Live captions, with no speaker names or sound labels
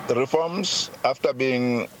Reforms, after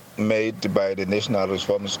being made by the National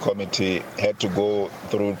Reforms Committee, had to go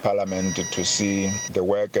through Parliament to see the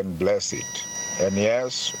work and bless it. And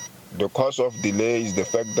yes, the cause of delay is the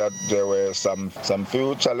fact that there were some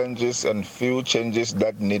few challenges and few changes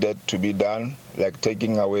that needed to be done, like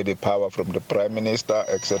taking away the power from the Prime Minister,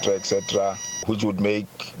 etc., which would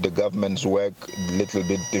make the government's work a little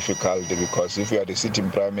bit difficult, because if you are the sitting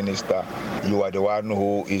Prime Minister, you are the one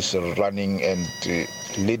who is running and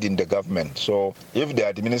leading the government. So if the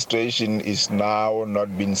administration is now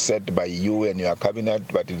not being set by you and your cabinet,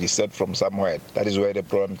 but it is set from somewhere, that is where the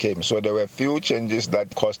problem came. So there were few changes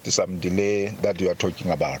that caused some delay that you are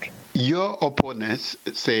talking about. Your opponents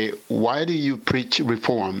say, why do you preach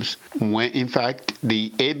reforms when in fact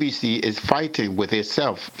the ABC is fighting with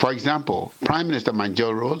itself? For example, Prime Minister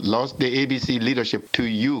Majoro lost the ABC leadership to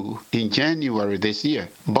you in January this year,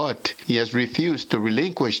 but he has refused to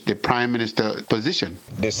relinquish the Prime Minister position.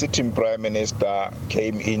 The sitting Prime Minister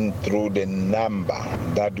came in through the number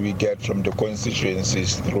that we get from the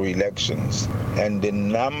constituencies through elections, and the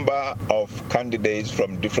number of candidates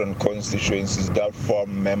from different constituencies that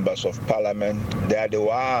form members of Parliament, they are the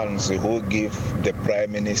ones who give the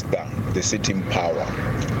Prime Minister the sitting power.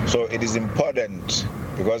 So it is important,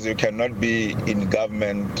 because you cannot be in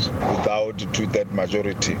government without a two-thirds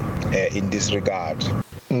majority in this regard.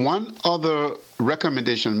 One other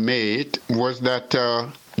recommendation made was that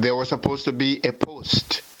there was supposed to be a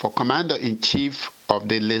post for Commander-in-Chief of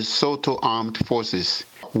the Lesotho Armed Forces.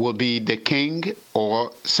 Will be the king or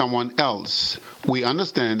someone else. We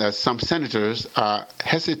understand that some senators are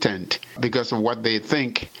hesitant because of what they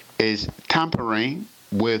think is tampering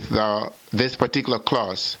with this particular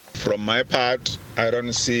clause. From my part, I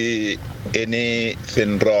don't see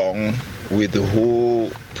anything wrong with who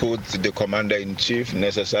puts the commander-in-chief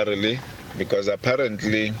necessarily, because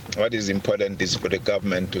apparently what is important is for the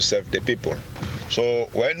government to serve the people. So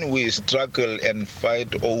when we struggle and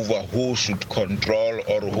fight over who should control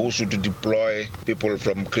or who should deploy people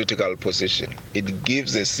from critical position, it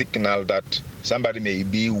gives a signal that somebody may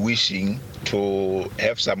be wishing to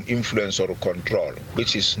have some influence or control,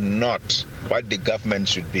 which is not what the government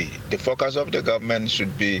should be. The focus of the government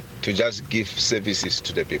should be to just give services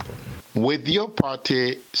to the people. With your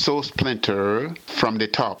party so splintered from the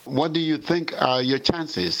top, what do you think are your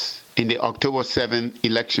chances in the October 7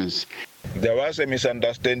 elections? There was a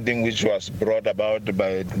misunderstanding which was brought about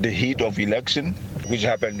by the heat of election, which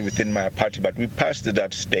happened within my party, but we passed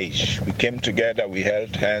that stage. We came together, we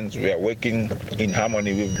held hands, we are working in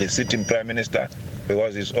harmony with the sitting Prime Minister,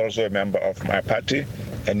 because he's also a member of my party,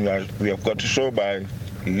 and we have got to show by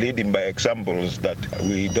leading by examples that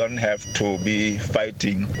we don't have to be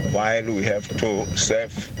fighting while we have to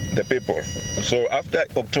serve the people. So after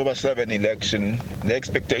October 7 election, the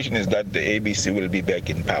expectation is that the ABC will be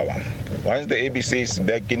back in power. Once the ABC is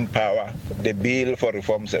back in power, the bill for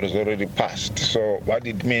reforms has already passed. So what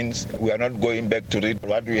it means, we are not going back to it.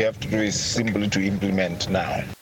 What we have to do is simply to implement now.